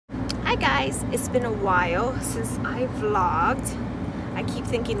guys, it's been a while since I vlogged. I keep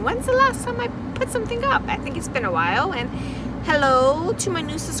thinking, when's the last time I put something up? I think it's been a while. And hello to my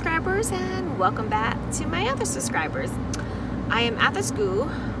new subscribers and welcome back to my other subscribers. I am at the school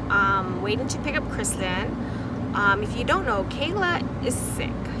waiting to pick up Chrislyn. If you don't know, Kayla is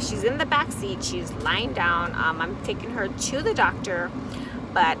sick. She's in the back seat. She's lying down. I'm taking her to the doctor,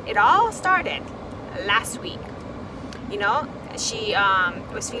 but it all started last week. You know, she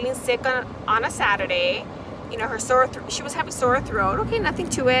was feeling sick on a Saturday. You know, she was having sore throat. Okay, nothing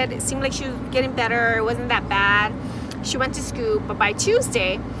to it. It seemed like she was getting better. It wasn't that bad. She went to school, but by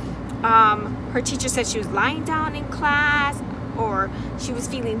Tuesday, her teacher said she was lying down in class, or she was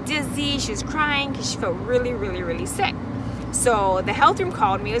feeling dizzy. She was crying because she felt really sick. So the health room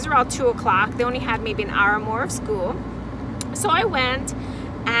called me. It was around 2 o'clock. They only had maybe an hour more of school. So I went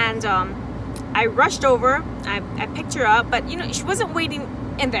and I rushed over. I picked her up, but you know, she wasn't waiting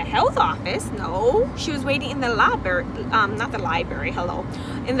in the health office. No, she was waiting in the library, not the library, hello,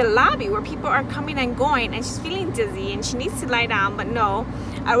 in the lobby where people are coming and going, and she's feeling dizzy and she needs to lie down. But no,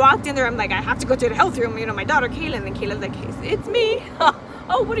 I walked in there. I'm like, I have to go to the health room. You know, my daughter Kaylin, and Kayla's like, it's me.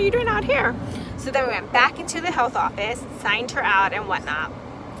 Oh, what are you doing out here? So then we went back into the health office, signed her out and whatnot.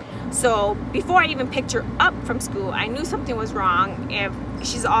 So before I even picked her up from school, I knew something was wrong if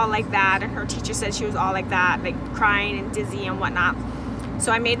she's all like that, and her teacher said she was all like that, like crying and dizzy and whatnot.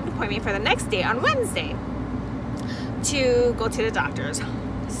 So I made an appointment for the next day, on Wednesday, to go to the doctor's.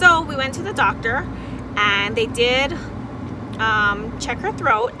 So we went to the doctor and they did check her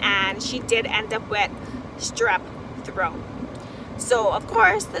throat, and she did end up with strep throat. So of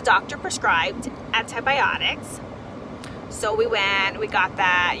course the doctor prescribed antibiotics. So we went, we got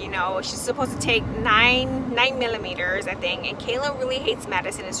that. You know, she's supposed to take 9 millimeters, I think. And Kayla really hates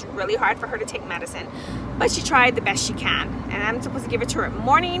medicine. It's really hard for her to take medicine, but she tried the best she can. And I'm supposed to give it to her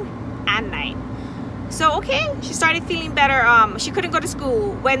morning and night. So okay, she started feeling better. She couldn't go to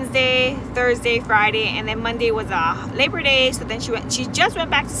school Wednesday, Thursday, Friday, and then Monday was Labor Day. So then she just went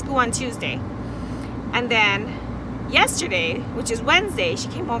back to school on Tuesday. And then yesterday, which is Wednesday, she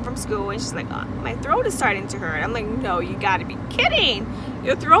came home from school and she's like, oh, my throat is starting to hurt. I'm like, no, you gotta be kidding.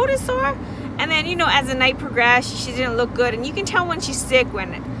 Your throat is sore? And then, you know, as the night progressed, she didn't look good. And you can tell when she's sick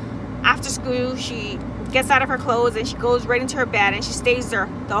when after school she gets out of her clothes and she goes right into her bed and she stays there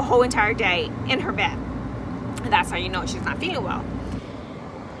the whole entire day in her bed. And that's how you know she's not feeling well.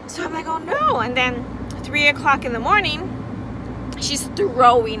 So I'm like, oh no. And then 3 o'clock in the morning, she's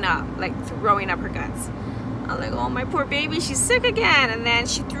throwing up, like throwing up her guts. I'm like, oh, my poor baby, she's sick again. And then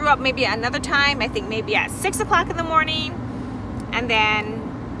she threw up maybe another time, I think maybe at 6 o'clock in the morning. And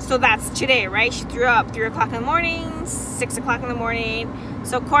then, so that's today, right? She threw up 3 o'clock in the morning, 6 o'clock in the morning.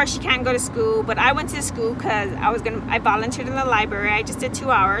 So of course she can't go to school, but I went to school because I volunteered in the library. I just did 2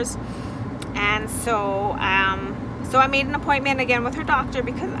 hours. And so, so I made an appointment again with her doctor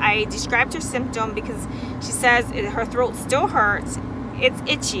because I described her symptom, because she says her throat still hurts. It's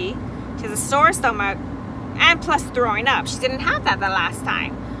itchy. She has a sore stomach, and plus throwing up. She didn't have that the last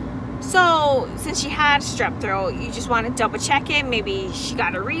time. So since she had strep throat, you just want to double check it. Maybe she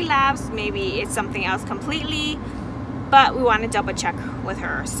got a relapse, maybe it's something else completely, but we want to double check with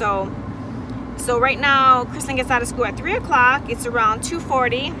her. So right now Chrislyn gets out of school at 3 o'clock. It's around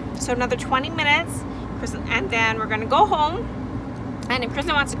 2:40, so another 20 minutes, and then we're gonna go home. And if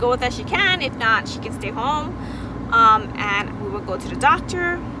Chrislyn wants to go with us, she can. If not, she can stay home. And we will go to the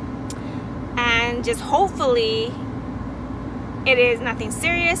doctor, and just hopefully it is nothing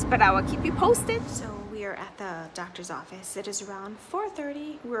serious, but I will keep you posted. So we are at the doctor's office. It is around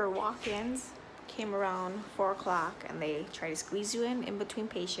 4:30. We're walk-ins. Came around 4 o'clock, and they try to squeeze you in between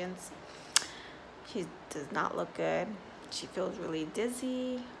patients. She does not look good. She feels really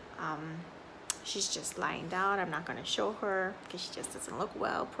dizzy. She's just lying down. I'm not going to show her because she just doesn't look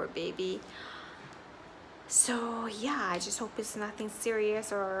well, poor baby. So yeah, I just hope it's nothing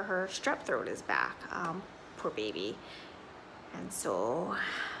serious or her strep throat is back. Poor baby. And so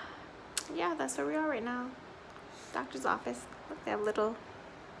yeah, that's where we are right now. Doctor's office. Look, they have little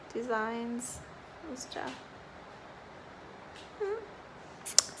designs and stuff.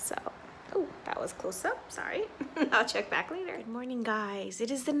 So, oh, that was close up, sorry. I'll check back later. Good morning, guys.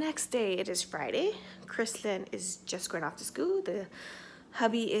 It is the next day. It is Friday. Chrislyn is just going off to school. The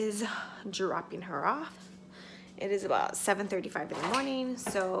hubby is dropping her off. It is about 7:35 in the morning.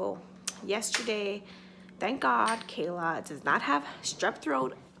 So yesterday, thank God, Kayla does not have strep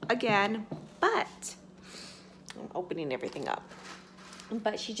throat again, but I'm opening everything up.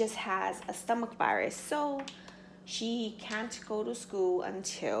 But she just has a stomach virus, so she can't go to school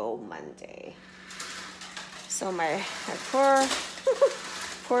until Monday. So my poor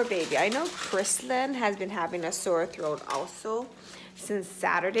poor baby. I know Chrislyn has been having a sore throat also since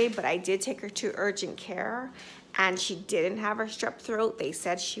Saturday, but I did take her to urgent care and she didn't have her strep throat. They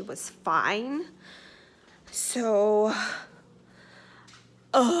said she was fine. So,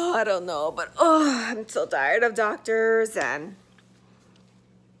 I don't know, but I'm so tired of doctors and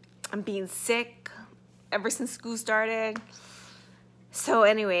I'm being sick ever since school started. So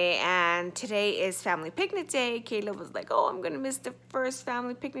anyway, and today is family picnic day. Kayla was like, oh, I'm gonna miss the first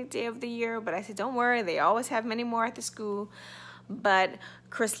family picnic day of the year. But I said, don't worry, they always have many more at the school. But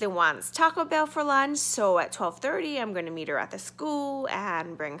Chrislyn wants Taco Bell for lunch. So at 12:30, I'm gonna meet her at the school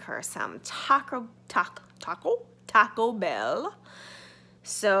and bring her some Taco Bell.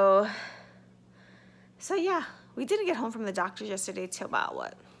 So yeah, we didn't get home from the doctor's yesterday till about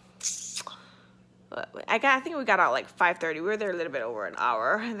what? I think we got out like 5:30. We were there a little bit over an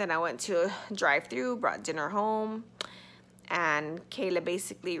hour. And then I went to a drive-thru, brought dinner home, and Kayla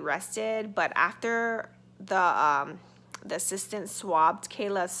basically rested. But after the assistant swabbed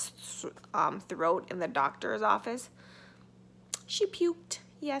Kayla's throat in the doctor's office, she puked.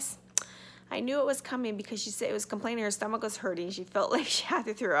 Yes, I knew it was coming because she said it was complaining her stomach was hurting. She felt like she had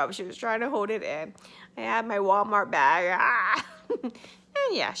to throw up. She was trying to hold it in. I had my Walmart bag.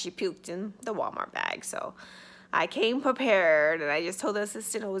 And yeah, she puked in the Walmart bag. So I came prepared and I just told the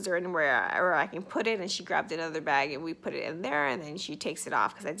assistant, was there anywhere I can put it? And she grabbed another bag and we put it in there and then she takes it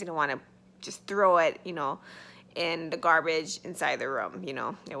off because I didn't want to just throw it, you know, in the garbage inside the room, you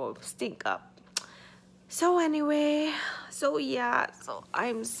know, it will stink up. So anyway, so yeah, so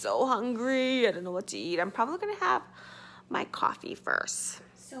I'm so hungry. I don't know what to eat. I'm probably gonna have my coffee first.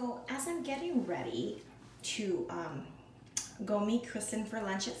 So as I'm getting ready to go meet Kristen for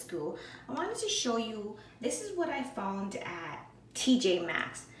lunch at school, I wanted to show you, this is what I found at TJ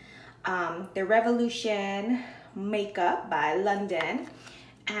Maxx. The Revolution Makeup by London.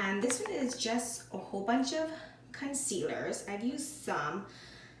 And this one is just a whole bunch of concealers. I've used some.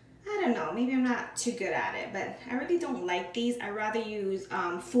 I don't know, maybe I'm not too good at it, but I really don't like these. I rather use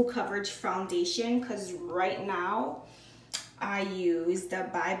full coverage foundation because right now I use the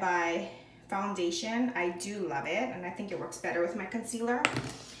Bye Bye foundation. I do love it and I think it works better with my concealer.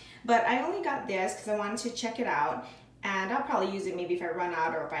 But I only got this because I wanted to check it out and I'll probably use it maybe if I run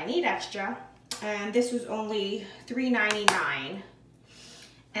out or if I need extra. And this was only $3.99.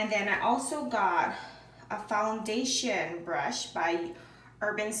 And then I also got a foundation brush by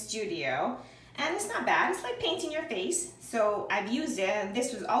Urban Studio. And it's not bad, it's like painting your face. So I've used it and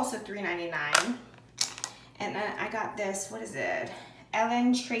this was also $3.99. And then I got this, what is it?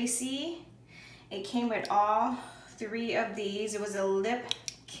 Ellen Tracy. It came with all 3 of these. It was a lip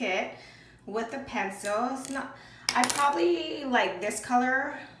kit with a pencil. It's not, I probably like this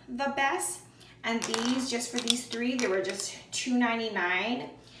color the best. And these, just for these 3, they were just $2.99.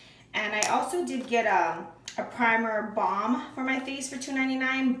 And I also did get a primer balm for my face for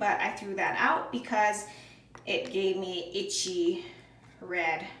 $2.99, but I threw that out because it gave me itchy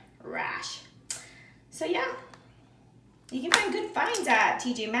red rash. So yeah, you can find good finds at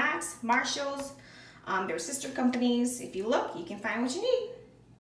TJ Maxx, Marshalls, their sister companies. If you look, you can find what you need.